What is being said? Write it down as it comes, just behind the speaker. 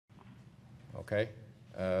Okay.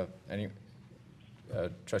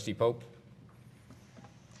 Trustee Pope?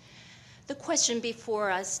 The question before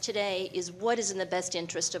us today is what is in the best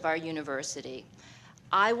interest of our university?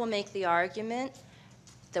 I will make the argument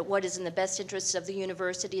that what is in the best interest of the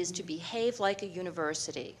university is to behave like a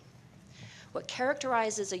university. What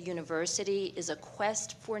characterizes a university is a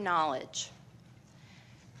quest for knowledge.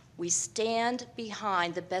 We stand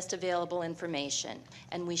behind the best available information,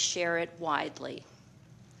 and we share it widely.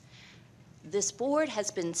 This board has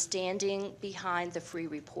been standing behind the free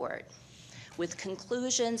report, with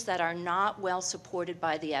conclusions that are not well supported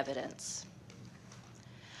by the evidence.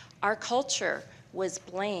 Our culture was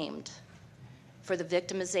blamed for the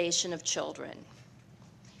victimization of children.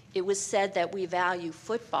 It was said that we value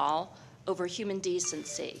football over human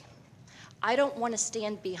decency. I don't want to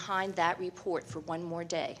stand behind that report for one more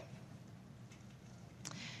day.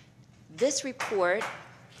 This report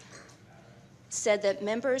said that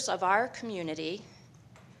members of our community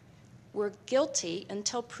were guilty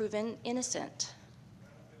until proven innocent.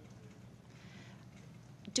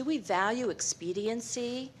 Do we value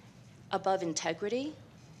expediency above integrity?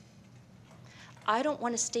 I don't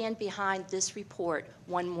want to stand behind this report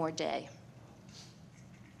one more day.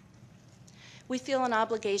 We feel an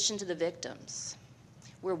obligation to the victims.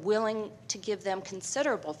 We're willing to give them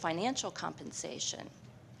considerable financial compensation.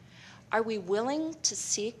 Are we willing to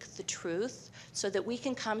seek the truth so that we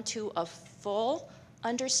can come to a full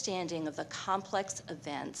understanding of the complex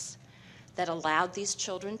events that allowed these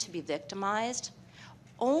children to be victimized?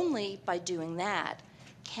 Only by doing that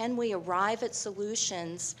can we arrive at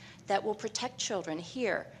solutions that will protect children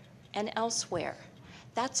here and elsewhere.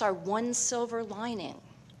 That's our one silver lining.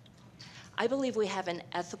 I believe we have an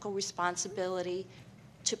ethical responsibility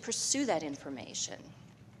to pursue that information.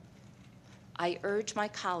 I urge my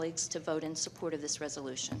colleagues to vote in support of this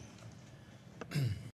resolution.